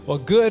Well,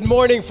 good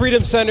morning,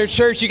 Freedom Center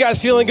Church. You guys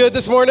feeling good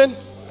this morning?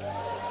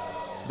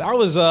 That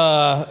was,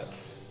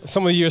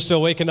 some of you are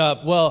still waking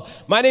up. Well,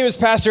 my name is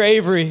Pastor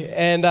Avery,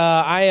 and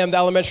I am the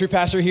elementary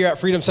pastor here at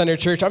Freedom Center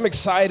Church. I'm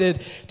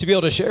excited to be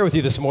able to share with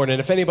you this morning.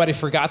 If anybody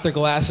forgot their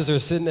glasses or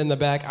sitting in the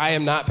back, I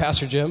am not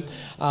Pastor Jim.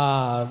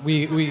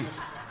 We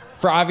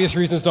for obvious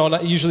reasons,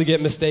 don't usually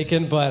get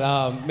mistaken,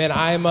 but man,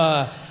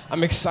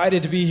 I'm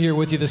excited to be here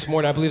with you this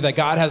morning. I believe that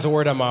God has a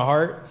word on my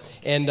heart.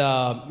 And,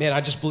 man, I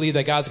just believe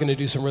that God's going to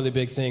do some really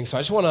big things. So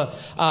I just want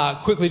to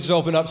quickly just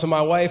open up. So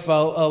my wife,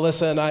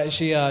 Alyssa, and I,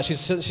 she's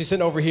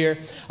sitting over here.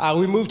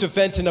 We moved to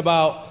Fenton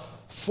about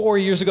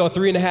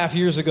 3.5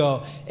 years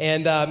ago.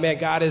 And, man,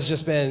 God has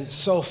just been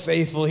so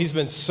faithful. He's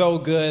been so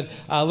good.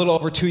 A little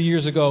over 2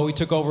 years ago, we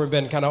took over and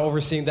been kind of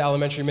overseeing the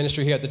elementary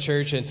ministry here at the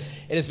church. And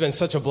it has been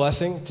such a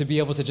blessing to be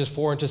able to just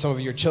pour into some of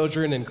your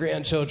children and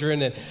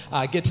grandchildren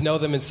and get to know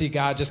them and see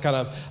God just kind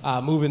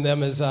of moving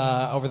them as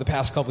over the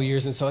past couple of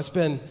years. And so it's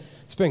been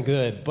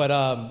good, but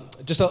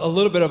just a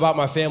little bit about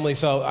my family.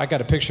 So I got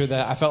a picture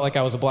that I felt like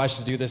I was obliged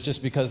to do this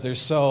just because they're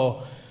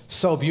so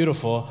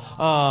beautiful.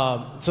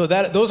 So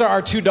those are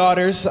our two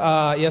daughters.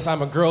 Yes,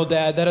 I'm a girl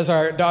dad. That is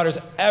our daughters,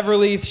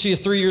 Everly. She is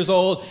 3 years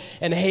old,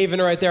 and Haven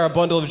right there, a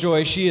bundle of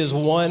joy. She is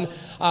 1.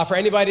 For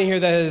anybody in here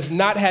that has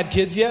not had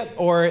kids yet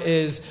or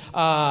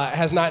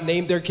has not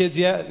named their kids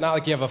yet, not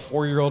like you have a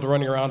 4-year-old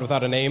running around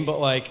without a name, but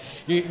like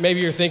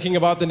maybe you're thinking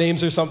about the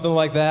names or something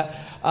like that.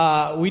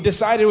 We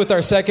decided with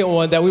our second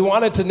one that we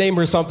wanted to name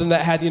her something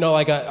that had,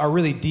 like a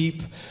really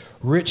deep,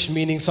 rich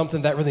meaning,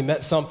 something that really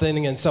meant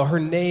something. And so her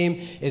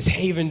name is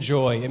Haven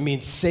Joy. It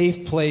means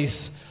safe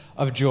place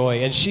of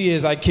joy. And she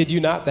is, I kid you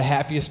not, the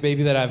happiest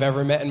baby that I've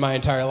ever met in my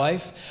entire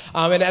life.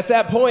 And at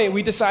that point,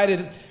 we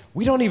decided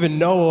we don't even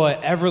know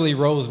what Everly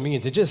Rose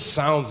means. It just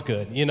sounds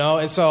good,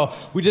 And so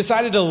we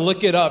decided to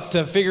look it up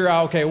to figure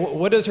out, okay,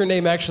 what does her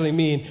name actually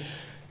mean?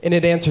 And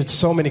it answered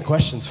so many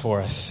questions for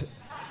us.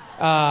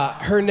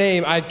 Her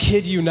name, I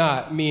kid you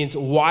not, means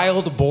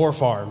Wild Boar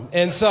Farm.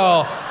 And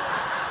so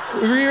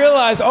we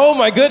realized, oh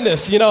my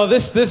goodness,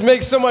 this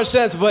makes so much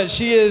sense, but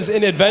she is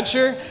an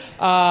adventure.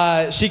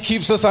 She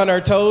keeps us on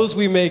our toes.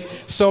 We make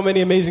so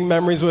many amazing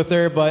memories with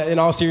her, but in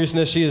all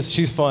seriousness,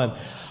 she's fun.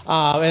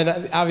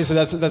 And obviously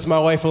that's my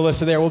wife,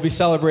 Alyssa, there. We'll be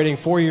celebrating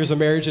 4 years of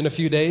marriage in a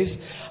few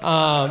days.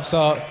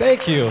 So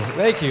thank you.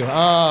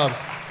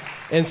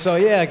 And so,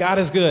 yeah, God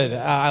is good.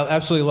 I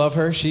absolutely love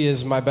her. She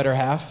is my better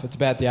half. It's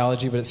bad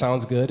theology, but it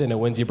sounds good, and it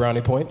wins you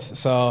brownie points.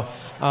 So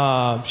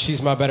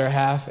she's my better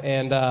half.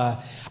 And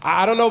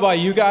I don't know about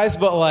you guys,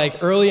 but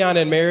like early on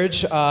in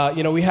marriage,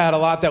 we had a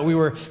lot that we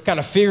were kind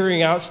of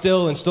figuring out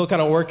still and still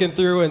kind of working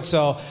through. And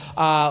so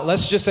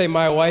let's just say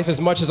my wife,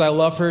 as much as I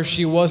love her,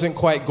 she wasn't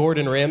quite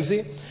Gordon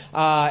Ramsay.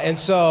 And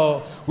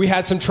so we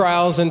had some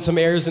trials and some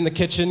errors in the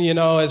kitchen,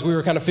 as we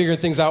were kind of figuring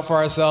things out for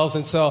ourselves.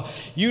 And so,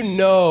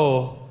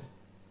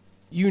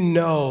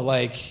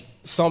 like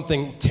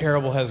something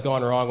terrible has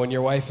gone wrong when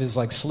your wife is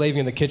like slaving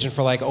in the kitchen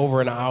for like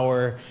over an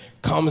hour,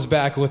 comes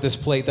back with this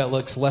plate that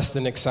looks less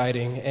than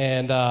exciting,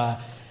 and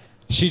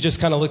she just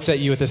kind of looks at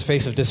you with this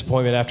face of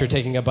disappointment after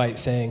taking a bite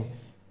saying,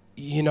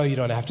 you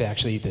don't have to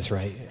actually eat this,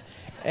 right?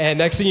 And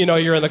next thing you know,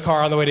 you're in the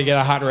car on the way to get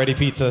a hot and ready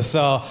pizza.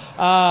 So,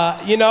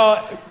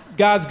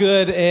 God's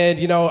good,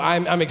 and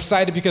I'm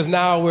excited because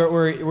now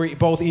we're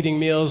both eating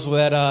meals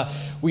that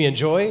we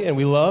enjoy and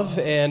we love,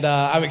 and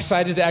I'm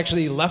excited to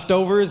actually eat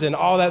leftovers and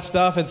all that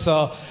stuff. And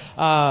so,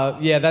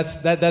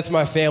 that's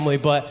my family.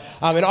 But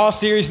in all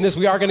seriousness,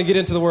 we are going to get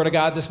into the Word of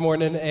God this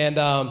morning, and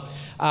kind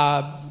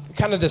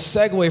of to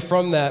segue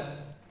from that,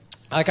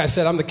 like I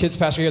said, I'm the kids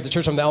pastor here at the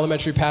church. I'm the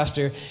elementary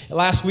pastor.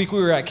 Last week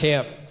we were at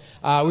camp.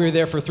 We were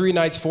there for 3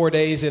 nights, 4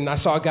 days, and I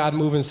saw God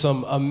move in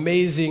some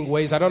amazing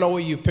ways. I don't know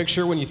what you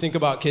picture when you think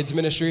about kids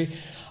ministry,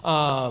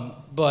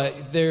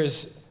 but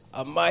there's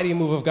a mighty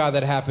move of God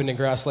that happened in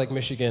Grass Lake,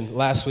 Michigan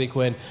last week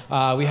when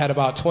we had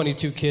about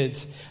 22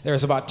 kids. There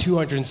was about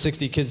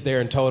 260 kids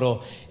there in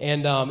total.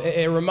 And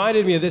it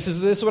reminded me of this.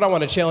 This is what I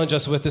want to challenge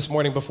us with this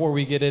morning before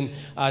we get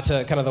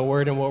into kind of the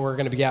word and what we're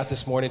going to be at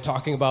this morning,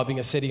 talking about being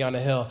a city on a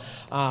hill.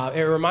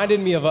 It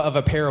reminded me of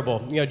a parable.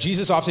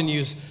 Jesus often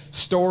used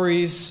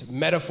stories,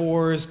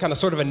 metaphors, kind of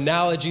sort of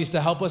analogies to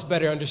help us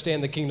better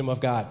understand the kingdom of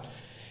God.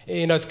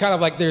 It's kind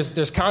of like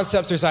there's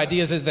concepts, there's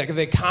ideas.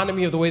 The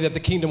economy of the way that the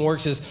kingdom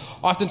works is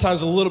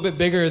oftentimes a little bit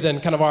bigger than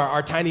kind of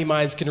our tiny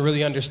minds can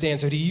really understand.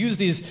 So to use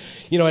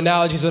these,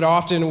 analogies that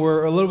often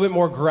were a little bit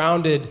more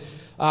grounded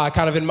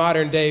kind of in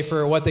modern day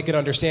for what they could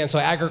understand. So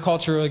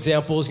agricultural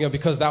examples,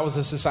 because that was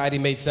the society,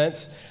 made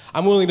sense.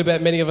 I'm willing to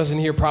bet many of us in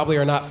here probably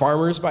are not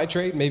farmers by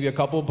trade, maybe a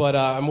couple, but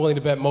I'm willing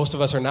to bet most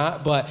of us are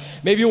not. But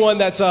maybe one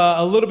that's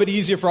a little bit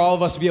easier for all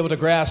of us to be able to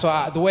grasp.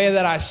 So the way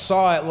that I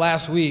saw it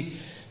last week,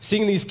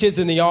 seeing these kids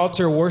in the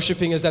altar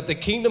worshiping, is that the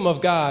kingdom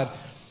of God,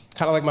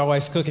 kind of like my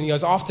wife's cooking,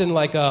 is often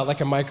like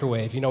a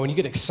microwave. When you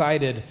get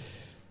excited,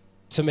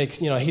 to make,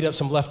 heat up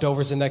some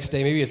leftovers the next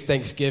day. Maybe it's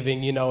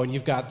Thanksgiving, and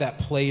you've got that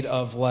plate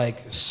of like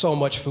so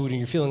much food and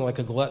you're feeling like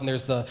a glutton.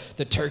 There's the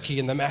turkey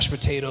and the mashed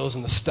potatoes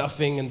and the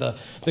stuffing and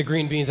the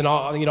green beans and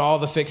all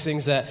the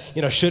fixings that,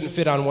 shouldn't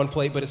fit on one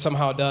plate, but it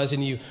somehow does.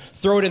 And you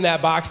throw it in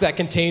that box, that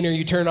container,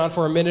 you turn it on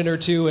for a minute or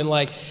two and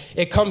like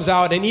it comes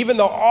out. And even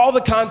though all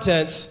the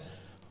contents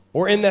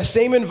were in that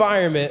same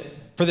environment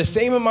for the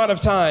same amount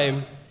of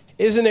time,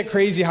 isn't it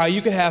crazy how you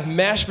can have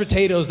mashed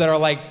potatoes that are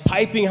like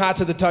piping hot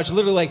to the touch,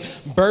 literally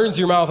like burns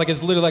your mouth like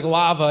it's literally like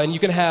lava, and you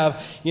can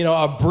have,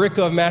 a brick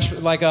of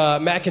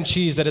mac and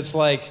cheese that it's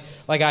like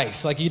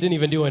ice, like you didn't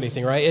even do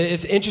anything, right?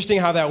 It's interesting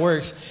how that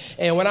works.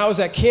 And when I was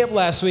at camp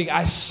last week,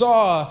 I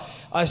saw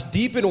us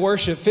deep in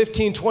worship,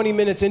 15, 20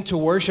 minutes into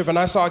worship, and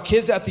I saw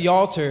kids at the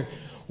altar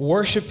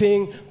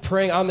worshiping,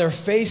 praying on their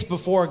face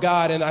before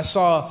God, and I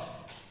saw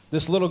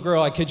this little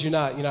girl, I kid you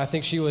not, I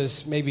think she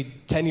was maybe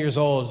 10 years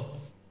old,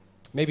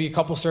 maybe a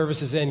couple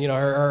services in,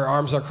 her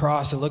arms are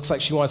crossed. It looks like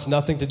she wants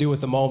nothing to do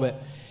with the moment.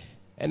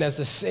 And as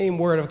the same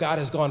word of God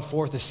has gone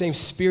forth, the same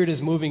spirit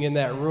is moving in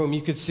that room.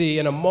 You could see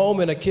in a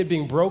moment a kid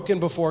being broken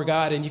before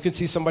God, and you could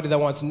see somebody that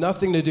wants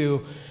nothing to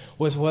do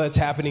with what's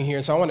happening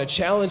here. So I want to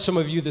challenge some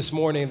of you this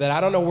morning that I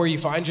don't know where you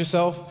find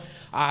yourself.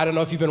 I don't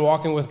know if you've been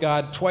walking with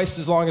God twice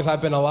as long as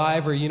I've been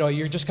alive, or,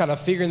 you're just kind of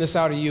figuring this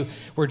out, or you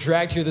were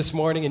dragged here this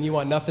morning and you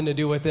want nothing to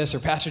do with this, or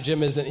Pastor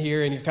Jim isn't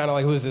here and you're kind of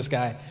like, who's this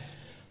guy?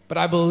 But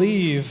I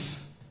believe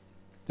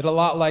that a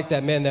lot like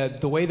that, man,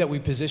 that the way that we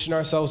position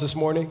ourselves this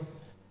morning,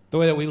 the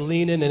way that we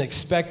lean in and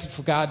expect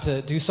for God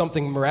to do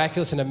something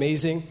miraculous and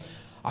amazing,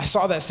 I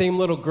saw that same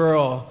little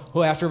girl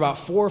who, after about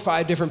 4 or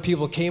 5 different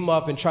people came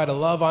up and tried to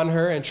love on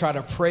her and try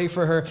to pray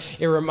for her,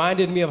 it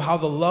reminded me of how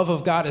the love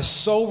of God is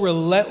so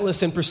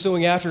relentless in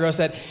pursuing after us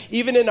that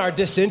even in our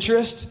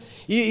disinterest,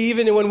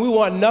 even when we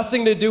want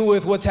nothing to do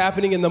with what's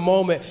happening in the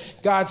moment,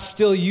 God's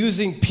still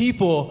using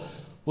people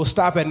will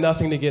stop at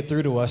nothing to get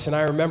through to us. And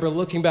I remember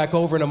looking back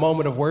over in a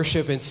moment of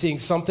worship and seeing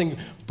something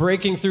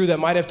breaking through that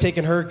might have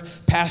taken her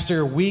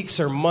pastor weeks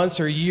or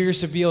months or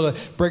years to be able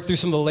to break through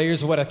some of the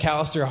layers of what had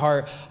calloused her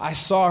heart. I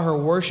saw her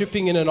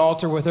worshiping in an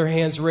altar with her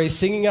hands raised,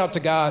 singing out to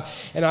God,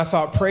 and I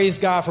thought, praise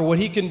God for what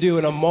he can do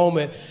in a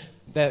moment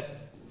that,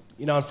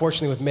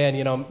 unfortunately with man,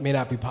 may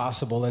not be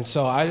possible. And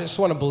so I just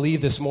want to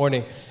believe this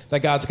morning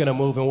that God's going to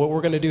move. And what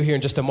we're going to do here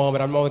in just a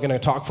moment, I'm only going to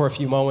talk for a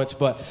few moments,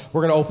 but we're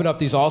going to open up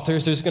these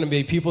altars. There's going to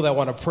be people that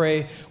want to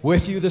pray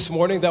with you this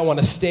morning, that want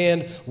to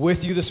stand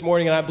with you this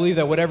morning. And I believe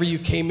that whatever you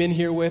came in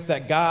here with,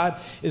 that God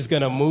is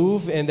going to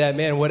move, and that,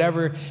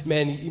 whatever,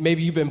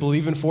 maybe you've been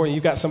believing for, and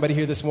you've got somebody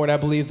here this morning, I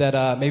believe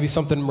that maybe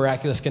something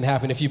miraculous can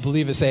happen. If you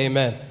believe it, say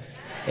amen.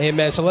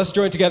 Amen. So let's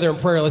join together in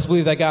prayer. Let's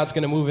believe that God's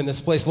going to move in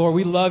this place. Lord,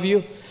 we love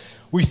you.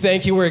 We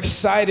thank you. We're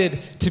excited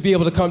to be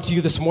able to come to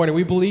you this morning.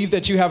 We believe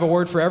that you have a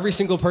word for every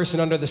single person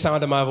under the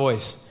sound of my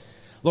voice.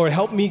 Lord,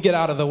 help me get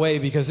out of the way,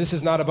 because this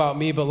is not about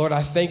me. But Lord,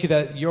 I thank you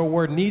that your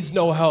word needs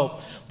no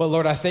help. But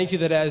Lord, I thank you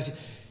that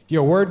as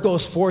your word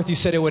goes forth, you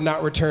said it would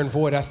not return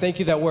void. I thank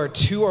you that where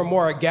 2 or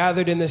more are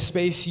gathered in this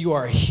space, you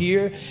are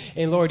here.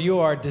 And Lord, you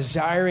are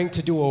desiring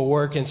to do a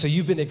work. And so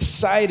you've been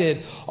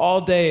excited all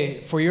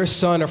day for your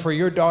son or for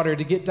your daughter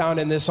to get down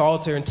in this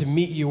altar and to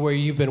meet you where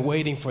you've been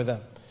waiting for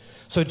them.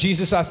 So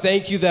Jesus, I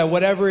thank you that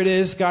whatever it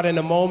is, God, in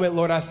a moment,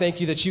 Lord, I thank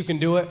you that you can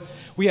do it.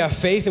 We have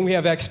faith and we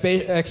have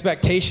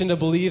expectation to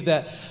believe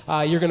that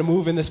you're going to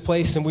move in this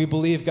place, and we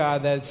believe,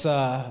 God,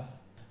 that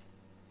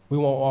we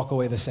won't walk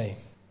away the same.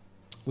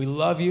 We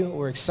love you.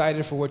 We're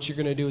excited for what you're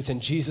going to do. It's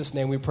in Jesus'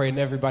 name we pray, and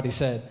everybody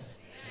said,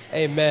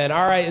 amen.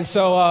 All right, and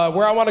so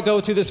where I want to go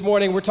to this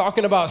morning, we're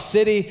talking about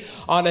City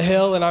on a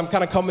Hill, and I'm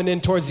kind of coming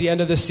in towards the end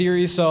of the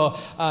series, so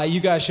you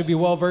guys should be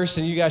well-versed,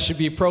 and you guys should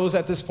be pros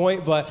at this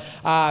point. But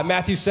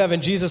Matthew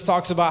 7, Jesus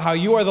talks about how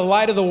you are the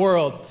light of the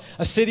world.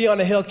 A city on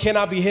a hill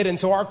cannot be hidden.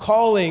 So our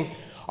calling,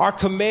 our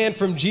command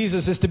from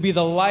Jesus is to be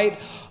the light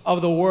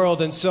of the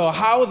world. And so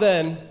how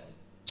then,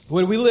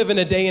 when we live in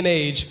a day and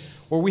age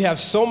where we have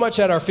so much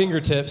at our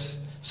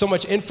fingertips, so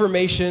much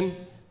information,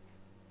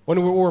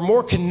 when we're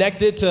more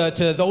connected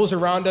to those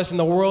around us in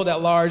the world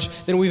at large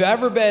than we've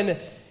ever been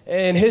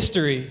in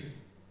history,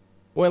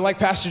 when, like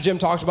Pastor Jim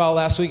talked about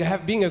last week,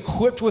 being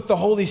equipped with the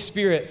Holy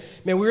Spirit,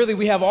 man,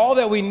 we have all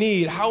that we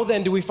need. How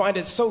then do we find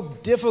it so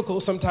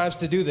difficult sometimes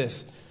to do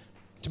this,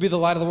 to be the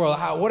light of the world?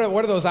 What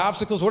are those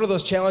obstacles? What are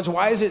those challenges?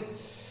 Why is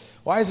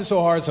it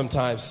so hard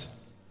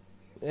sometimes?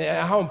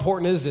 How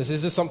important is this?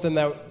 Is this something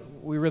that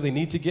we really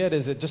need to get?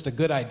 Is it just a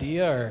good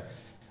idea, or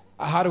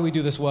how do we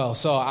do this well?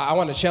 So I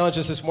want to challenge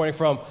us this morning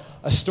from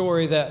a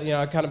story that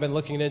I've kind of been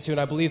looking into, and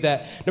I believe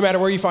that no matter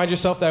where you find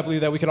yourself, that I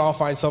believe that we can all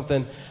find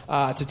something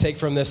to take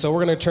from this. So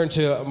we're going to turn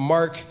to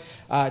Mark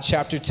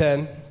chapter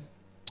 10,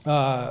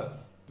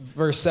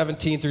 verse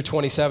 17 through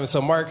 27.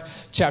 So Mark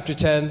chapter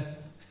 10, it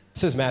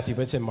says Matthew,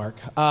 but it's in Mark.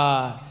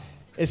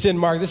 It's in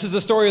Mark. This is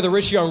the story of the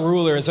rich young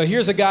ruler. And so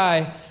here's a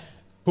guy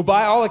who,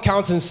 by all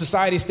accounts and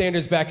society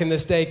standards back in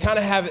this day, kind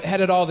of had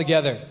it all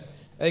together.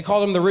 They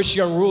called him the rich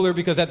young ruler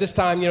because at this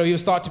time, he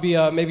was thought to be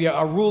maybe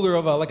a ruler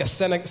of a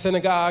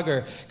synagogue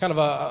or kind of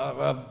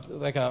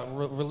a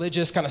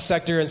religious kind of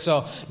sector. And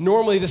so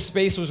normally this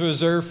space was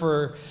reserved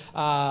for,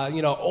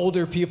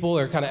 older people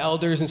or kind of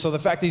elders. And so the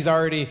fact that he's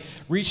already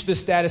reached this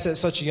status at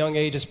such a young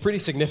age is pretty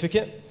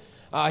significant.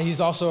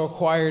 He's also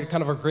acquired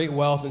kind of a great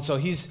wealth. And so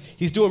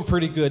he's doing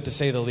pretty good, to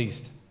say the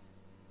least.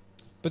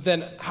 But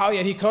then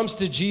he comes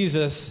to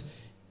Jesus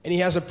and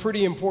he has a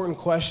pretty important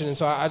question. And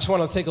so I just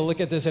want to take a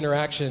look at this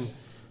interaction,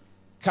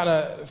 kind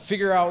of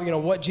figure out,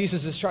 what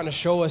Jesus is trying to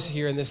show us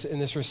here in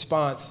this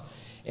response.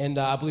 And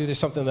I believe there's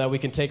something that we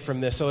can take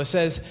from this. So it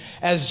says,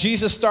 as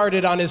Jesus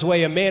started on his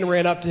way, a man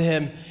ran up to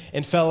him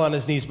and fell on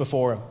his knees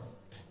before him.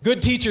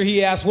 Good teacher,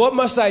 he asked, what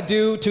must I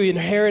do to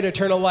inherit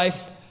eternal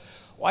life?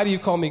 Why do you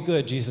call me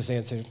good? Jesus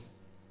answered.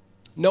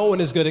 No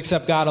one is good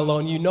except God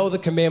alone. You know the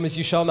commandments.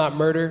 You shall not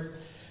murder,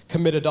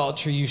 commit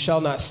adultery. You shall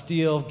not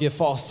steal, give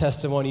false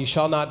testimony. You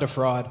shall not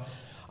defraud.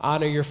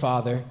 Honor your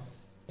father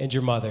and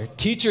your mother.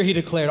 Teacher, he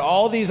declared,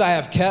 all these I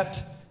have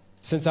kept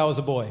since I was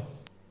a boy.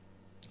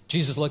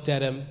 Jesus looked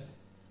at him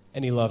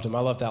and he loved him. I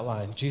love that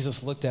line.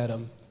 Jesus looked at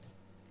him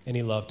and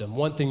he loved him.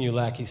 One thing you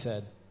lack, he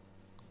said.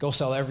 Go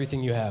sell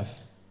everything you have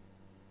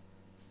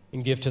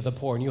and give to the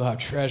poor, and you'll have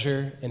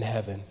treasure in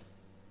heaven.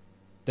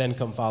 Then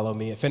come follow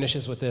me. It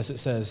finishes with this. It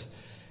says,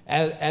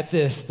 at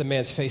this, the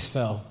man's face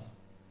fell.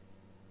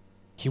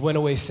 He went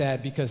away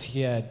sad because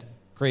he had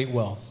great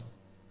wealth.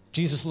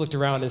 Jesus looked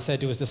around and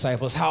said to his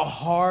disciples, how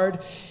hard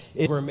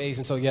it were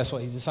amazing. So guess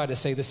what? He decided to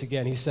say this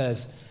again. He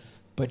says,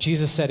 but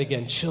Jesus said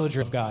again,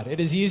 children of God, it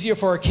is easier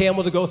for a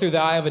camel to go through the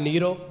eye of a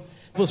needle.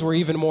 Those were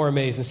even more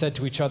amazed and said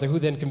to each other, who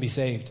then can be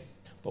saved?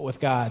 But with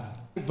God.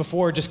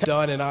 Before just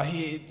done,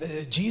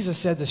 and Jesus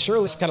said this,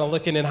 surely kind of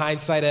looking in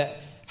hindsight at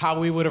how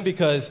we would have,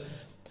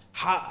 because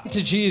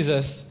to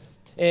Jesus,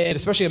 and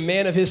especially a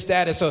man of his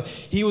status, so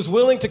he was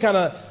willing to kind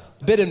of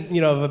bit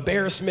of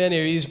embarrassment,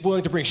 or he's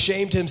willing to bring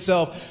shame to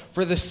himself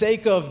for the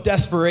sake of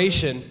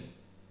desperation.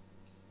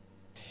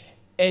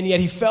 And yet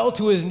he fell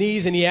to his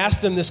knees and he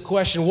asked him this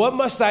question, what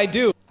must I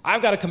do?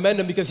 I've got to commend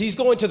him because he's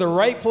going to the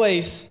right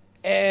place.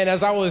 And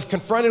as I was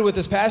confronted with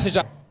this passage,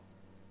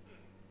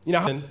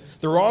 the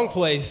wrong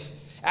place,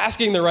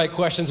 asking the right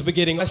questions, but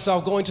getting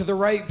myself going to the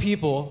right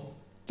people,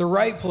 the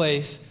right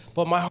place.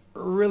 But my heart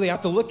really, I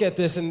have to look at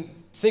this and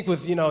think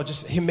with,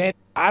 just humanity.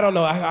 I don't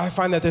know. I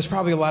find that there's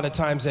probably a lot of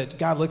times that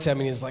God looks at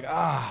me and is like,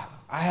 I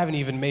haven't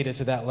even made it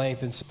to that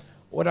length. And so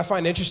what I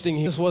find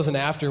interesting, this wasn't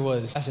after,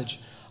 was passage.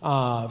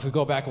 If we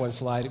go back one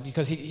slide,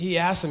 because he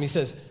asked him, he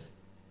says,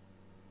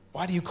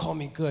 why do you call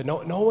me good? No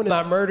one is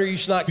not murder. You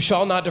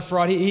shall not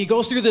defraud. He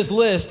goes through this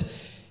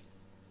list,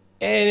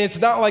 and it's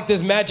not like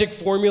this magic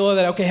formula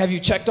that, okay, have you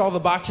checked all the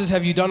boxes?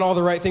 Have you done all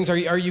the right things?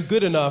 Are you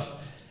good enough?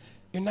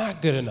 You're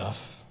not good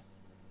enough.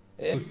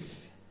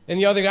 In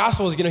the other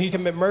Gospels, he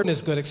commit murder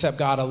is good except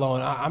God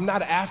alone. I'm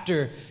not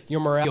after your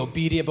morality,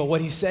 obedient, but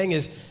what he's saying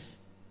is,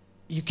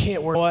 you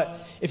can't work.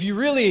 What? If you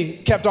really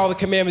kept all the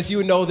commandments, you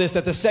would know this,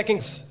 that the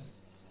second,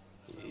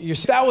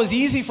 that was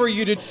easy for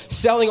you to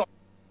selling,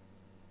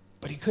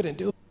 but he couldn't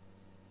do it.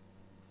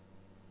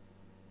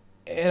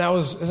 And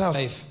as I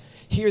was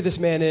here this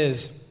man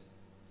is,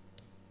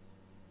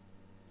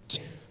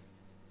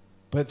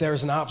 but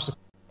there's an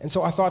obstacle. And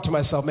so I thought to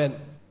myself, man,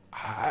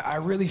 I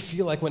really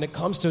feel like when it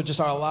comes to just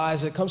our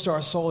lives, it comes to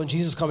our soul and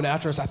Jesus coming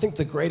after us, I think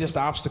the greatest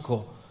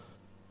obstacle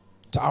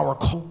to our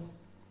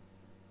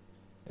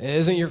it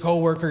isn't your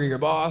coworker or your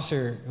boss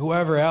or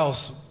whoever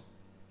else,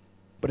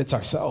 but it's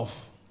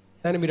ourself.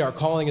 The enemy to our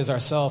calling is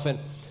ourself. And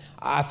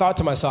I thought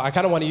to myself, I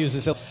kind of want to use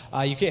this.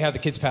 You can't have the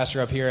kids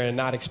pastor up here and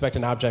not expect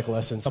an object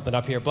lesson, something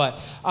up here. But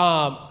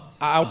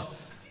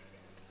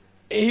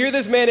here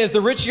this man is,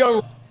 the rich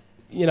young,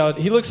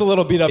 he looks a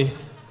little beat up.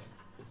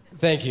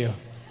 Thank you.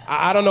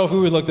 I don't know if we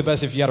would look the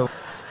best if you had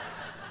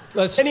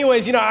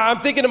anyways, I'm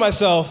thinking to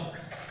myself,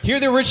 here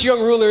the rich young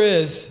ruler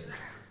is.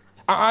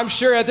 I'm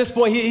sure at this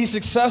point he's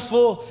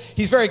successful.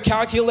 He's very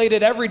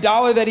calculated. Every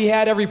dollar that he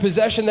had, every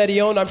possession that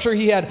he owned, I'm sure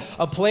he had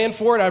a plan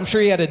for it. I'm sure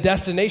he had a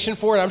destination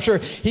for it. I'm sure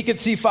he could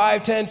see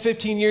 5, 10,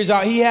 15 years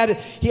out. He had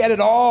it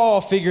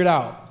all figured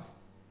out.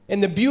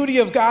 And the beauty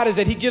of God is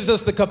that he gives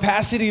us the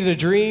capacity to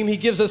dream. He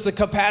gives us the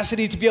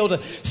capacity to be able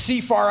to see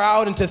far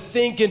out and to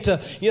think and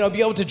to, be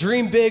able to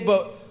dream big.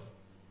 But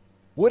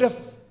what if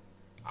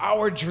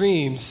our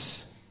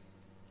dreams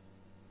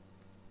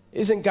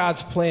isn't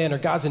God's plan or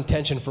God's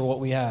intention for what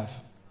we have?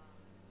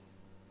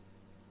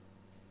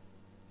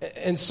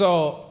 And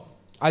so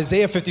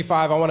Isaiah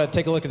 55, I want to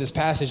take a look at this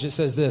passage. It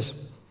says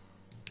this.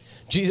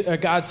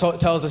 God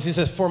tells us, he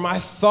says, for my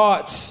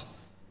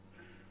thoughts,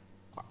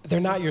 they're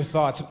not your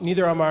thoughts.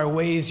 Neither are my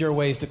ways your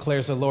ways,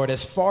 declares the Lord.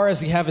 As far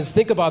as the heavens,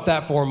 think about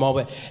that for a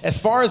moment. As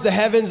far as the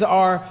heavens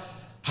are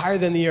higher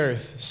than the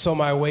earth, so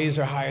my ways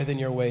are higher than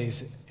your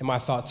ways, and my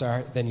thoughts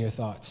are than your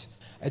thoughts.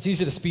 It's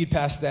easy to speed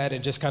past that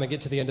and just kind of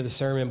get to the end of the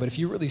sermon, but if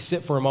you really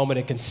sit for a moment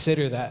and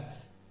consider that,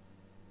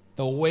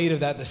 the weight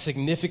of that, the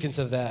significance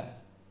of that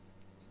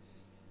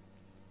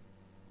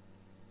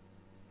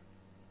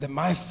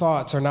my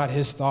thoughts are not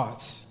his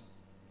thoughts.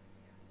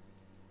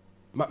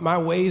 My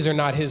ways are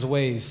not his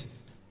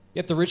ways.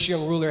 Yet the rich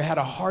young ruler had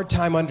a hard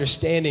time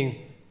understanding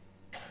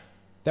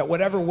that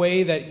whatever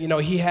way that,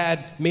 he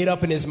had made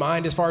up in his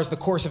mind as far as the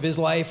course of his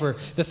life or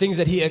the things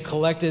that he had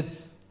collected,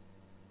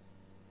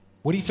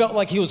 what he felt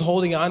like he was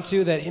holding on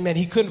to, that, man,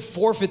 he couldn't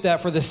forfeit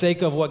that for the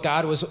sake of what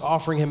God was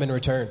offering him in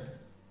return.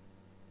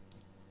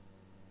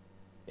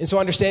 And so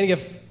understanding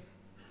if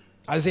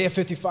Isaiah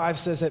 55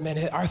 says that,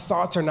 man, our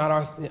thoughts are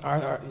not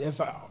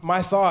if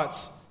my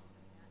thoughts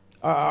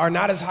are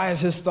not as high as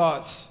his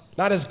thoughts,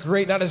 not as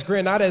great, not as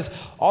grand, not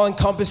as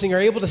all-encompassing, or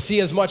able to see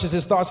as much as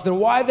his thoughts, then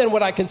why then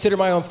would I consider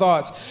my own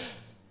thoughts?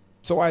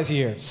 So why is he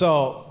here?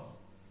 So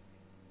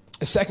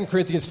 2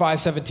 Corinthians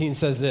 5:17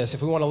 says this.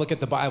 If we want to look at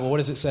the Bible, what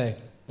does it say?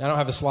 I don't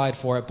have a slide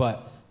for it,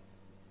 but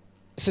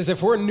it says,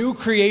 if we're a new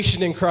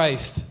creation in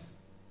Christ,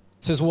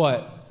 it says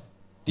what?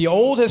 The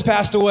old has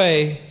passed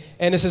away,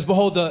 and it says,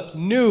 behold, the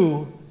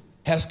new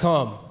has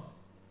come.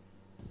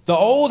 The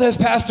old has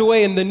passed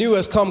away and the new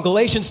has come.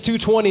 Galatians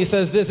 2:20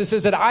 says this. It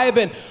says that I have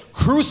been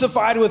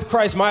crucified with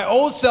Christ. My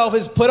old self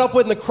is put up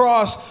with the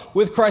cross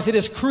with Christ. It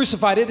is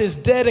crucified. It is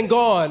dead and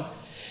gone.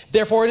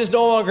 Therefore, it is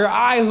no longer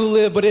I who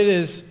live, but it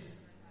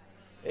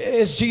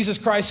is Jesus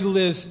Christ who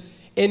lives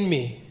in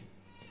me.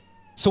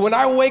 So when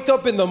I wake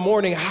up in the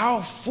morning, how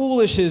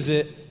foolish is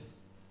it?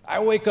 I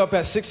wake up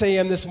at 6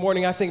 a.m. this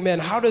morning. I think, man,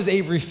 how does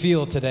Avery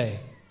feel today?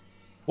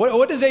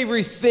 What does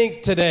Avery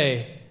think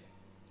today?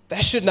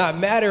 That should not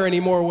matter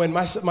anymore when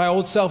my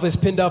old self is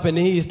pinned up and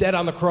he's dead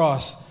on the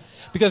cross.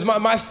 Because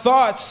my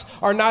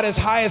thoughts are not as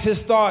high as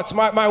his thoughts.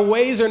 My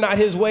ways are not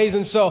his ways.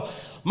 And so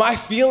my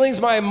feelings,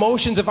 my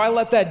emotions, if I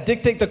let that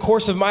dictate the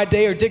course of my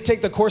day or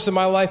dictate the course of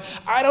my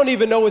life, I don't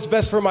even know what's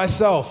best for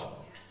myself.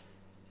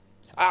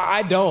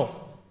 I don't.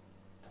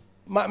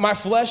 My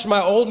flesh,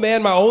 my old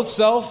man, my old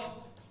self,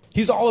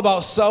 he's all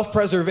about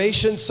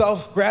self-preservation,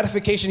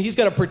 self-gratification. He's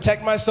going to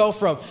protect myself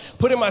from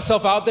putting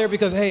myself out there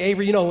because, hey,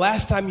 Avery,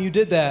 last time you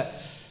did that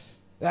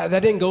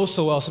didn't go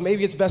so well. So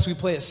maybe it's best we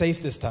play it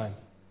safe this time.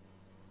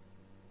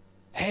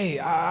 Hey,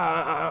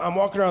 I'm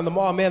walking around the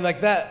mall, man,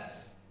 like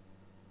that.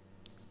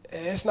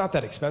 It's not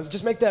that expensive.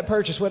 Just make that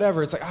purchase,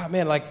 whatever. It's like,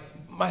 man, like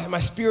my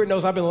spirit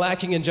knows I've been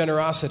lacking in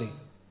generosity.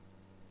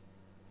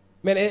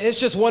 Man, it's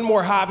just one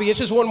more hobby. It's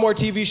just one more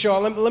TV show.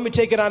 Let me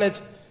take it on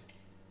its...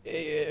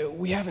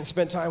 We haven't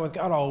spent time with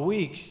God all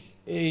week.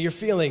 You're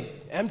feeling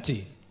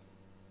empty.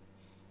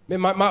 Man,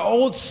 my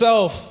old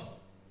self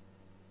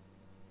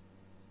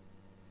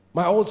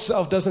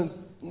doesn't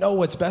know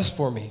what's best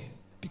for me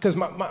because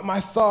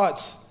my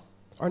thoughts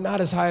are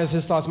not as high as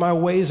his thoughts. My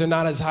ways are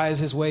not as high as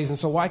his ways, and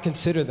so why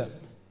consider them?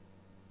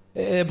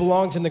 It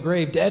belongs in the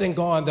grave, dead and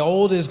gone. The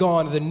old is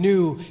gone. The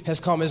new has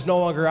come. It's no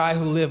longer I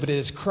who live, but it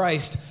is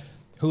Christ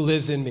who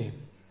lives in me.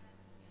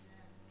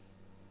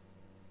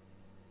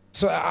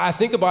 So I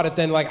think about it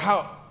then, like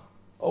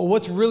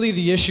what's really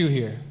the issue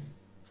here?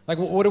 Like,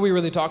 what are we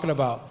really talking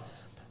about?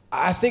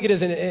 I think it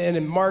is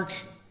in Mark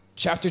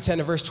chapter 10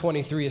 and verse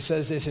 23, it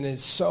says this, and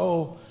it's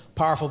so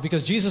powerful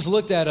because Jesus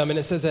looked at him and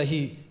it says that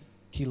he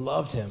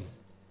loved him.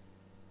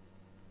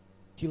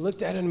 He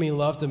looked at him and he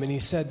loved him, and he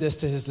said this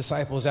to his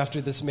disciples after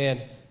this man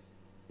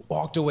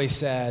walked away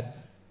sad,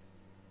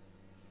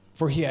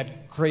 for he had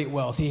great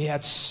wealth. He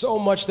had so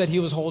much that he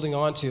was holding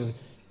on to,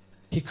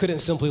 he couldn't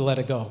simply let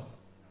it go.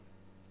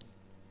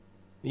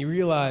 He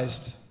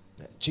realized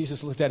that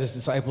Jesus looked at his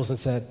disciples and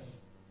said,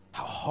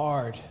 how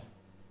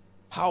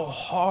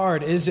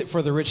hard is it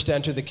for the rich to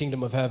enter the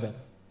kingdom of heaven?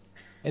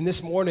 And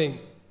this morning,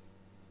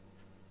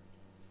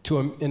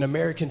 to an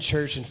American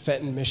church in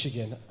Fenton,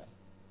 Michigan,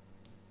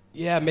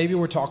 yeah, maybe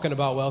we're talking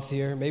about wealth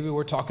here. Maybe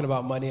we're talking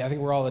about money. I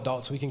think we're all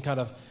adults. We can kind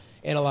of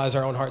analyze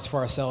our own hearts for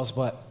ourselves,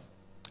 but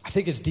I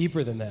think it's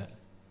deeper than that.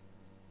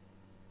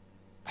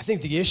 I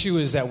think the issue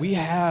is that we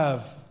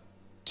have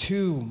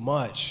too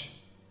much.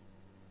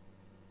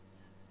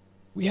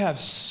 We have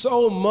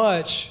so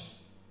much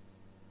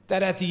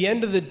that at the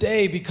end of the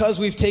day, because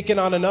we've taken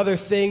on another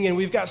thing and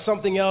we've got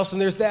something else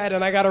and there's that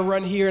and I got to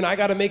run here and I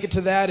got to make it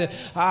to that and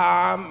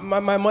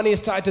my money is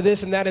tied to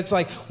this and that, it's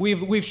like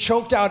we've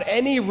choked out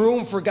any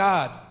room for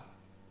God,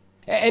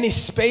 any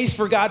space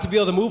for God to be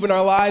able to move in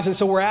our lives. And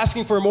so we're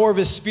asking for more of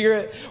his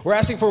spirit. We're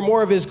asking for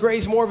more of his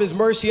grace, more of his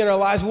mercy in our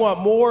lives. We want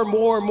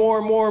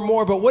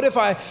more. But what if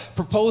I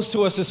propose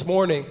to us this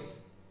morning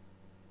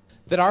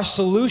that our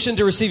solution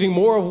to receiving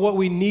more of what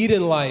we need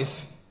in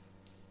life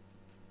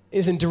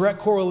is in direct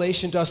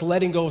correlation to us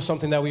letting go of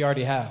something that we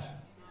already have?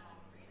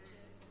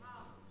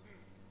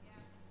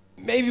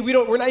 Maybe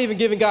we're not even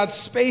giving God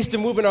space to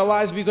move in our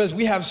lives because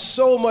we have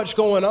so much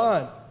going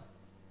on.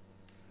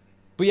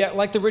 But yet,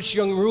 like the rich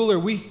young ruler,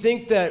 we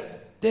think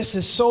that this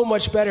is so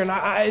much better, and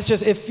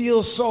it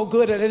feels so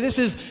good, and this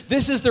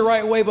is the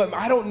right way, but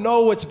I don't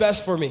know what's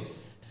best for me.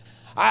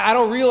 I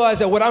don't realize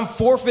that what I'm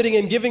forfeiting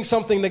and giving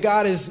something to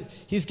God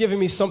is he's giving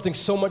me something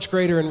so much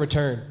greater in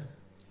return.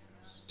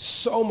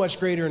 So much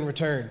greater in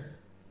return.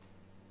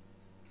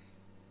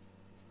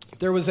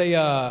 There was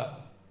I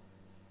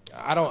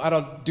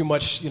don't do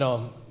much,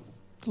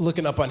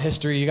 looking up on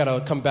history. You got to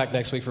come back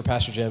next week for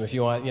Pastor Jim if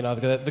you want,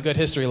 the good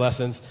history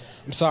lessons.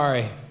 I'm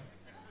sorry.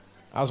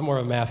 I was more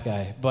of a math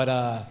guy.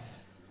 But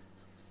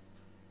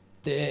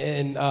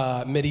in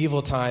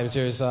medieval times,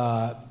 there's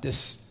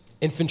this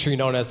infantry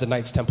known as the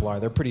Knights Templar.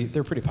 They're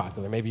pretty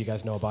popular. Maybe you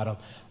guys know about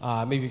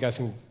them. Maybe you guys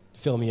can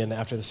fill me in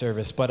after the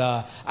service. But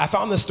I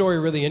found this story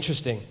really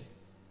interesting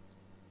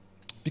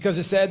because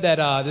it said that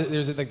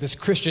there's like this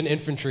Christian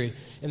infantry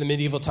in the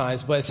medieval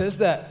times. But it says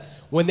that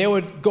when they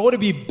would go to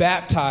be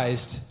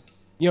baptized,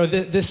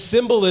 this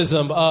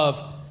symbolism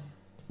of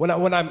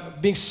when I'm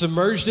being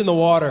submerged in the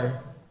water,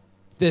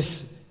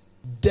 this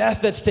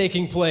death that's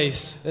taking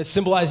place, that's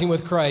symbolizing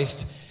with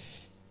Christ,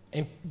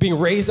 and being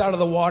raised out of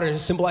the water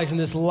and symbolizing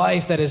this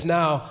life that is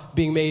now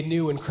being made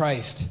new in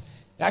Christ.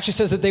 It actually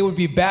says that they would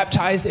be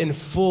baptized in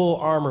full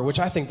armor, which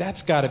I think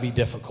that's got to be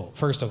difficult,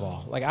 first of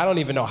all. Like, I don't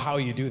even know how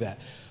you do that.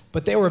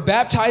 But they were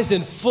baptized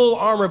in full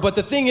armor. But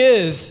the thing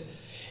is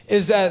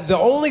that the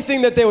only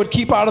thing that they would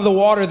keep out of the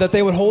water that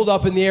they would hold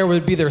up in the air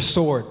would be their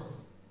sword.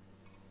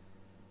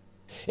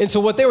 And so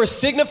what they were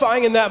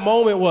signifying in that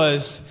moment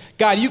was,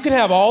 God, you can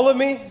have all of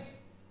me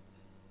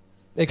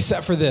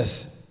except for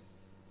this.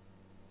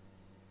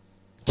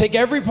 Take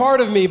every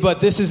part of me, but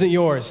this isn't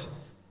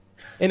yours.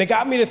 And it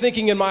got me to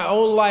thinking in my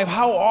own life,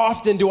 how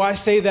often do I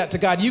say that to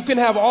God? You can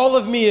have all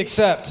of me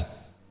except.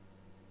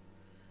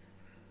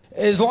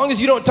 As long as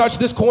you don't touch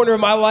this corner of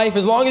my life,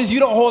 as long as you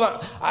don't hold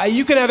on,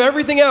 you can have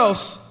everything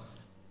else,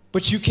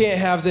 but you can't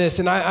have this.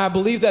 And I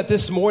believe that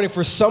this morning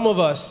for some of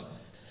us,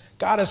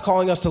 God is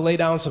calling us to lay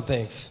down some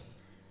things.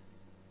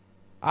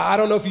 I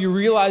don't know if you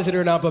realize it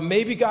or not, but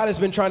maybe God has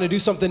been trying to do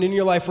something in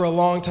your life for a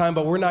long time,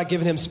 but we're not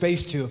giving him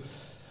space to.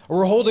 Or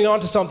we're holding on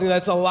to something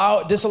that's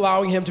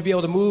disallowing him to be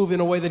able to move in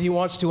a way that he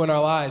wants to in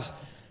our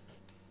lives.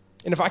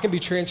 And if I can be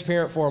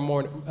transparent for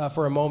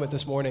a moment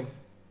this morning,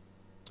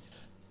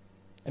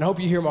 and I hope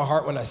you hear my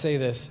heart when I say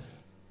this,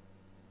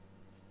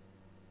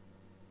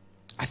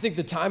 I think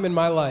the time in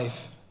my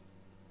life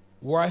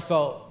where I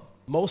felt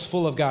most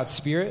full of God's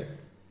Spirit,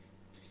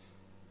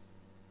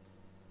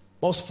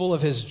 most full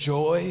of his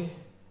joy,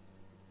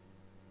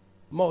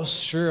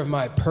 most sure of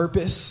my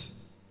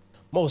purpose,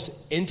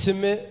 most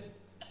intimate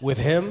with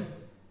him.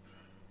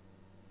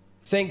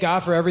 Thank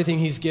God for everything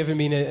he's given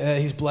me,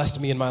 he's blessed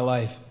me in my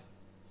life.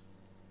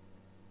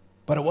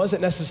 But it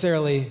wasn't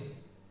necessarily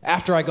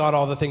after I got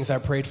all the things I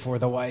prayed for,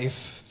 the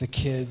wife, the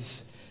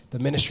kids, the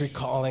ministry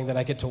calling that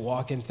I get to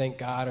walk in, thank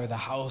God, or the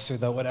house or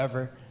the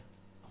whatever.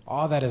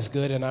 All that is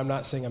good, and I'm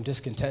not saying I'm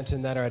discontent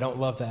in that or I don't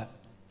love that.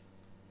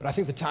 But I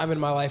think the time in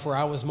my life where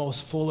I was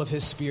most full of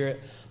his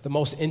Spirit, the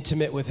most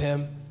intimate with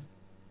him,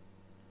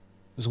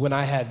 was when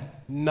I had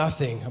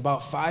nothing,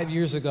 about 5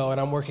 years ago, and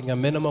I'm working a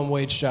minimum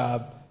wage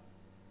job,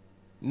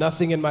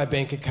 nothing in my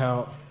bank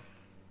account,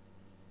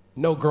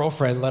 no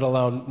girlfriend, let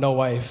alone no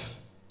wife,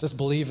 just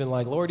believing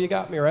like, Lord, you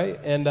got me, right?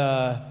 And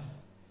I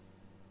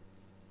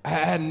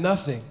had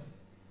nothing.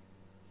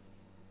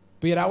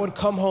 But yet I would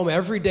come home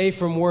every day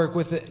from work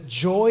with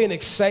joy and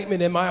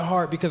excitement in my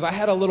heart because I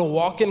had a little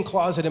walk-in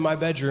closet in my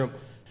bedroom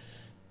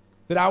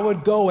that I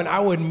would go and I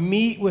would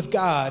meet with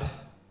God.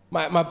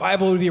 My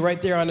Bible would be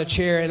right there on the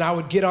chair, and I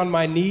would get on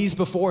my knees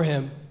before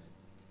him.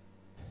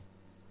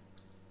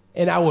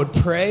 And I would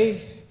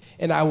pray,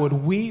 and I would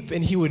weep,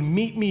 and he would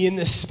meet me in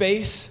this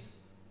space.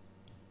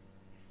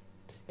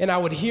 And I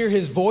would hear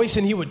his voice,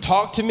 and he would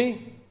talk to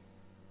me.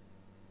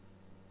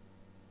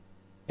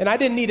 And I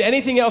didn't need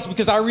anything else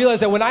because I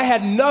realized that when I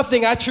had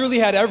nothing, I truly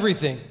had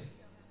everything.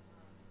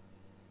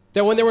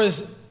 That when there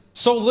was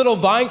so little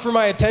vying for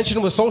my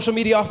attention with social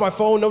media off my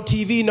phone, no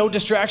TV, no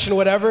distraction,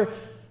 whatever,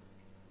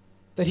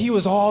 that he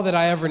was all that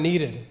I ever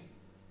needed.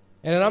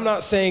 And I'm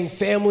not saying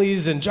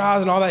families and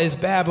jobs and all that is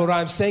bad, but what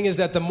I'm saying is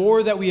that the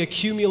more that we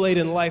accumulate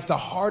in life, the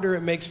harder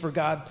it makes for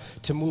God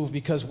to move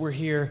because we're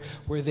here,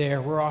 we're there,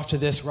 we're off to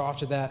this, we're off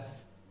to that.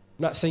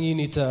 I'm not saying you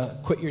need to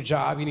quit your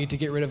job, you need to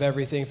get rid of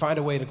everything, find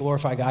a way to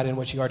glorify God in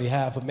what you already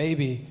have, but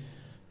maybe,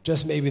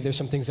 just maybe, there's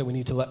some things that we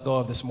need to let go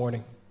of this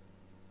morning.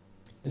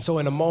 And so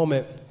in a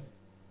moment,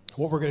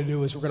 what we're going to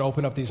do is we're going to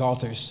open up these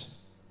altars.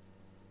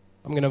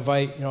 I'm going to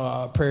invite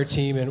a prayer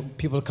team and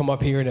people to come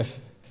up here, and if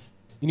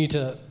you need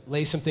to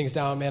lay some things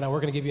down, man,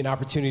 we're going to give you an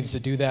opportunity to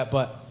do that,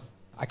 but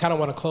I kind of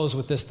want to close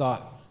with this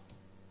thought.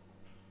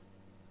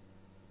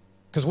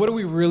 Because what are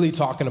we really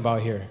talking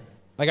about here?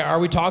 Like, are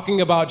we talking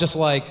about just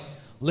like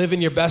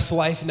living your best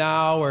life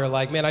now, or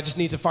like, man, I just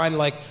need to find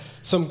like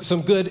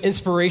some good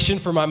inspiration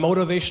for my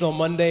motivational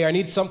Monday. I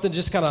need something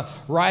just kind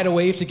of ride a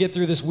wave to get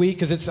through this week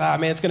because it's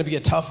going to be a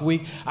tough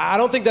week. I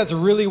don't think that's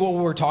really what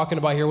we're talking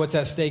about here, what's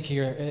at stake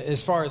here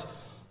as far as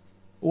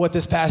what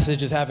this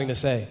passage is having to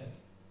say.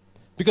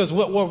 Because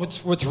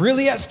what's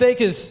really at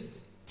stake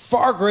is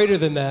far greater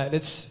than that.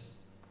 It's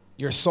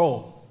your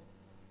soul.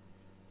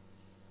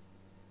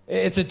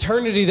 It's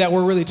eternity that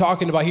we're really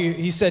talking about.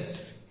 He said,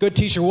 good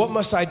teacher, what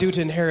must I do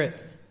to inherit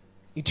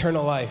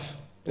eternal life?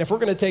 And if we're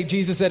going to take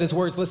Jesus at his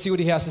words, let's see what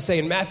he has to say.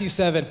 In Matthew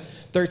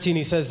 7:13,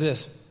 he says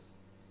this.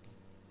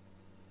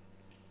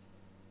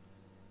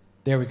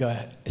 There we go.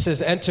 It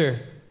says, enter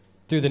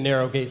through the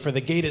narrow gate, for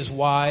the gate is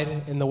wide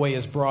and the way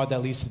is broad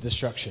that leads to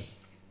destruction.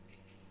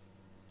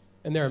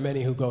 And there are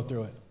many who go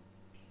through it.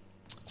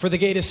 For the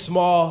gate is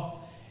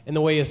small and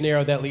the way is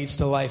narrow that leads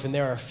to life, and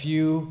there are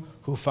few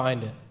who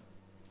find it.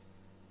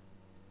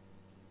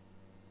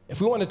 If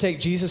we want to take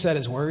Jesus at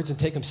his words and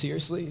take him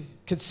seriously,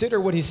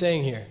 consider what he's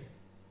saying here.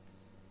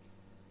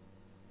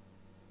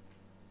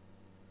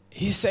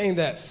 He's saying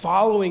that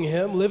following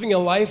him, living a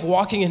life,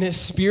 walking in his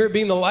spirit,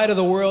 being the light of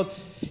the world,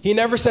 he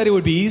never said it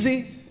would be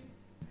easy.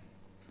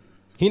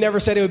 He never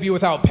said it would be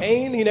without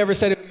pain. He never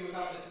said it would be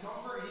without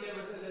discomfort. He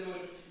never said that it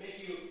would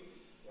make you,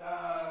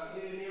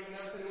 he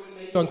never said it would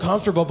make you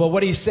uncomfortable. But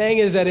what he's saying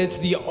is that it's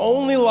the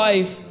only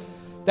life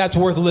that's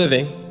worth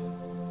living.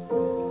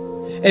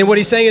 And what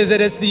he's saying is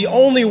that it's the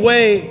only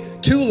way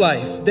to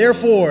life.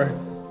 Therefore,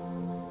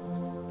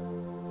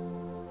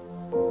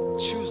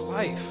 choose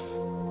life.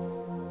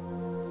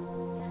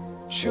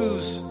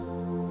 Choose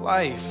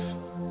life.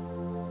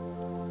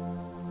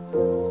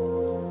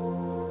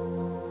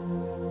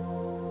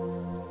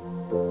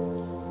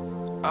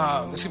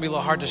 This is going to be a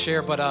little hard to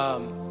share, but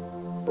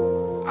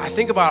I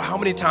think about how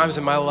many times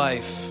in my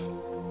life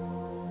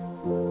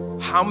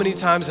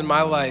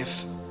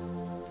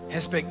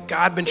has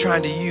God been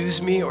trying to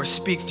use me or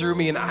speak through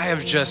me, and I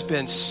have just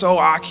been so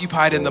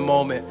occupied in the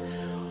moment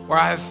where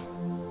I've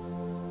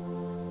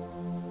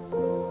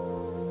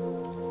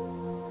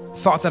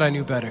thought that I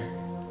knew better.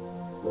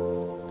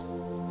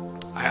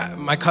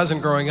 My cousin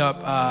growing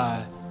up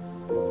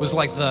was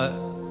like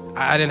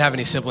I didn't have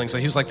any siblings, so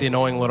he was like the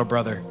annoying little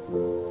brother.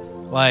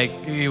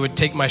 Like, he would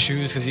take my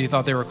shoes because he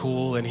thought they were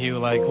cool, and he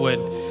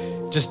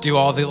would just do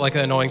all the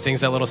annoying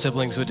things that little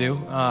siblings would do.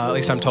 At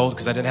least I'm told,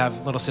 because I didn't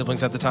have little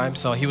siblings at the time.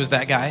 So he was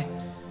that guy.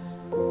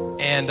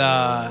 And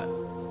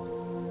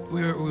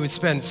we would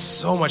spend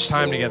so much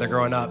time together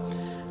growing up.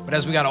 But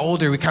as we got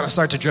older, we kind of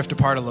started to drift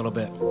apart a little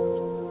bit.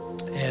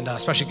 And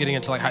especially getting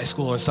into high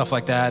school and stuff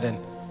like that. And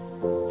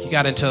he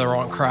got into the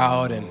wrong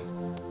crowd and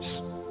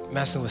just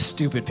messing with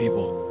stupid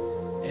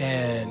people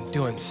and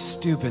doing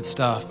stupid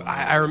stuff.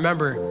 I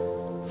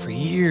remember for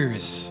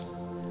years,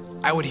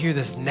 I would hear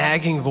this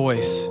nagging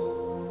voice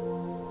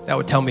that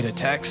would tell me to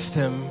text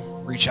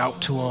him, reach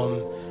out to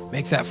him,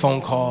 make that phone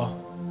call.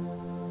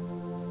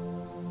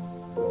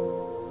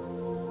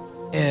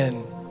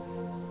 And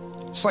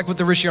just like with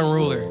the rich young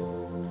ruler,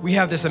 we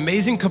have this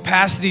amazing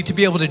capacity to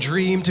be able to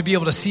dream, to be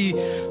able to see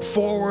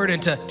forward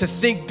and to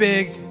think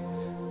big.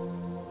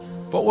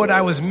 But what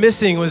I was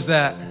missing was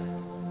that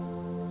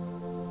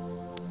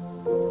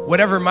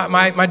whatever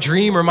my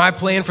dream or my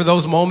plan for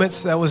those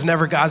moments, that was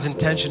never God's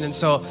intention. And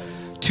so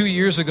 2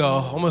 years ago,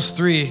 almost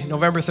 3,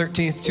 November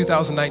 13th,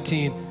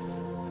 2019,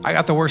 I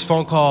got the worst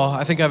phone call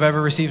I think I've ever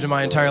received in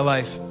my entire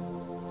life.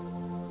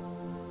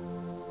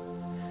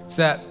 It's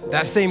that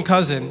same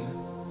cousin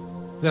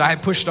that I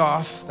had pushed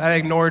off, that I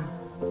ignored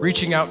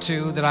reaching out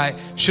to, that I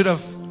should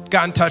have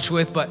got in touch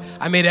with, but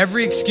I made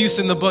every excuse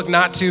in the book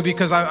not to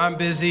because I'm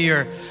busy,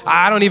 or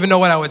I don't even know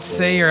what I would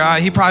say, or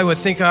he probably would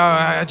think,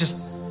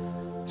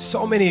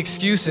 so many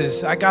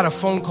excuses. I got a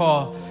phone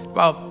call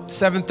about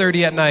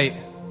 7:30 at night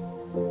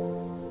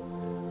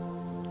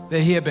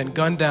that he had been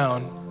gunned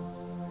down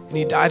and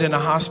he died in a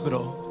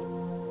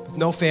hospital with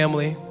no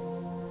family,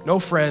 no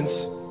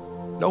friends,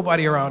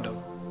 nobody around him.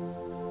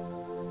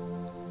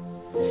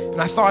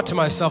 And I thought to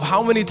myself,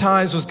 how many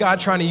times was God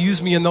trying to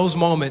use me in those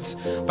moments,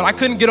 but I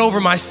couldn't get over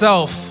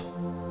myself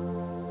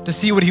to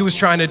see what he was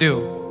trying to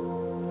do.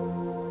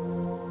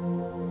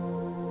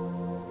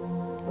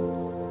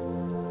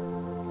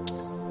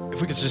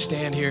 If we could just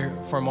stand here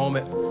for a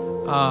moment.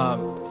 I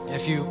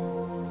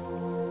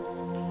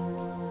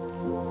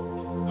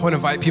want to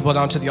invite people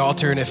down to the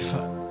altar, and if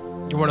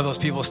you're one of those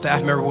people,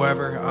 staff member,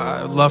 whoever,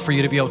 I'd love for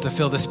you to be able to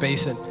fill this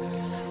space. And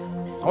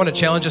I want to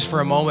challenge us for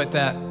a moment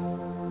that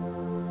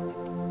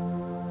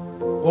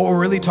what we're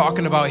really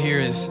talking about here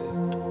is,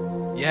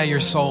 your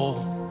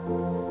soul,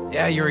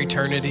 your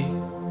eternity.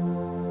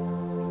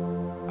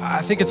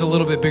 I think it's a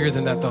little bit bigger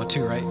than that though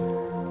too, right?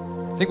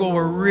 I think what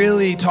we're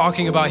really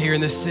talking about here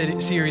in this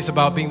series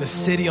about being the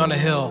city on a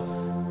hill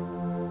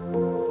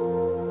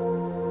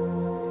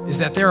is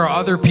that there are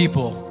other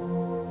people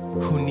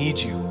who need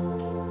you.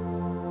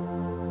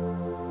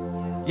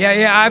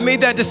 I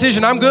made that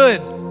decision. I'm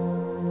good.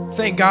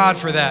 Thank God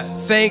for that.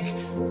 Thank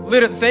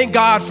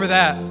God for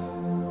that.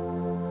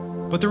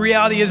 But the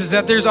reality is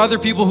that there's other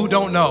people who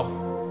don't know.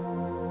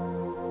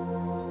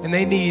 And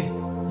they need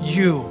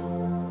you.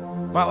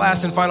 My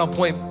last and final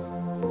point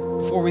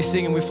before we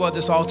sing and we flood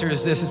this altar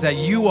is this, is that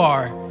you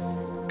are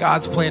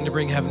God's plan to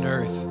bring heaven to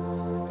earth.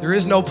 There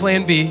is no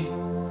plan B.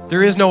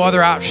 There is no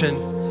other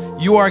option.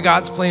 You are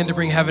God's plan to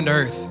bring heaven to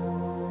earth.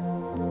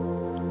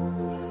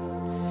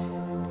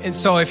 And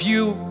so if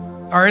you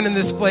are in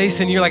this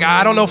place and you're like,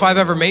 I don't know if I've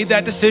ever made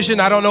that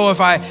decision. I don't know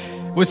if I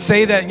would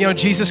say that,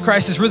 Jesus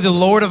Christ is really the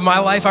Lord of my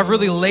life. I've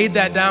really laid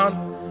that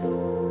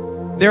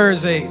down. There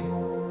is a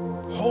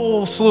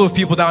whole slew of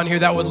people down here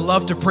that would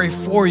love to pray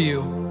for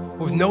you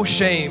with no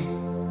shame.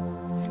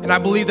 And I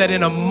believe that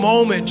in a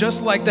moment,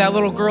 just like that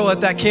little girl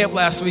at that camp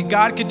last week,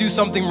 God could do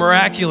something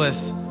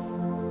miraculous.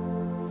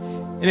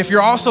 And if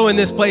you're also in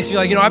this place, you're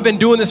like, I've been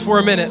doing this for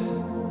a minute,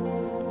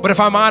 But if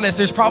I'm honest,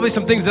 there's probably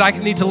some things that I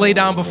need to lay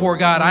down before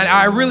God.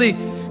 I really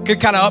could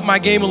kind of up my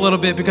game a little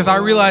bit because I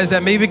realize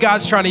that maybe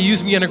God's trying to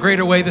use me in a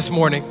greater way this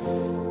morning.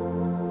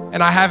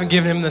 And I haven't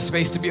given him the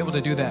space to be able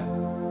to do that.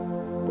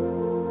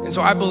 And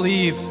so I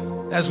believe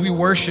as we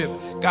worship,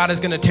 God is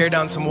going to tear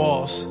down some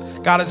walls.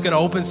 God is going to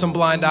open some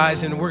blind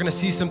eyes, and we're going to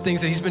see some things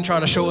that he's been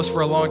trying to show us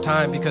for a long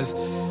time, because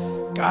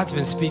God's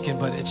been speaking,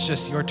 but it's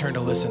just your turn to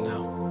listen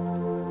now.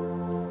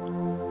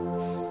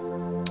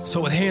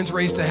 So with hands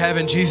raised to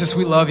heaven, Jesus,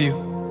 we love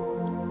you.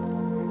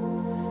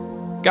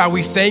 God,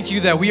 we thank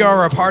you that we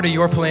are a part of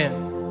your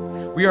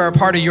plan. We are a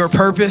part of your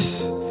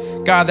purpose.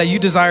 God, that you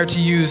desire to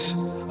use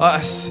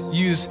us,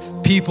 use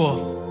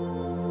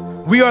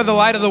people. We are the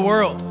light of the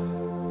world.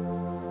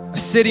 A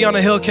city on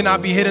a hill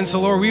cannot be hidden. So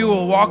Lord, we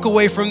will walk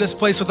away from this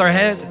place with our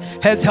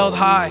heads held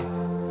high,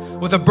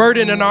 with a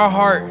burden in our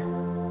heart,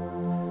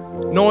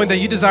 knowing that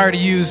you desire to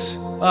use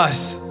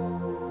us.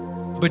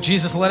 But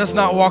Jesus, let us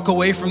not walk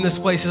away from this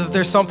place as if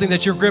there's something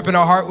that you're gripping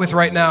our heart with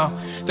right now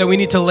that we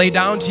need to lay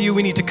down to you.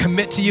 We need to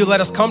commit to you.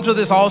 Let us come to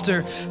this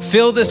altar,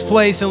 fill this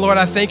place. And Lord,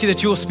 I thank you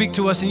that you will speak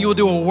to us and you will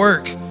do a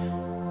work,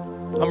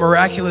 a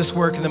miraculous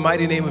work in the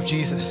mighty name of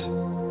Jesus.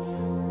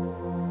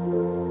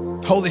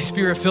 Holy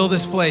Spirit, fill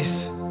this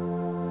place.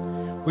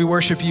 We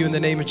worship you in the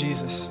name of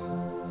Jesus.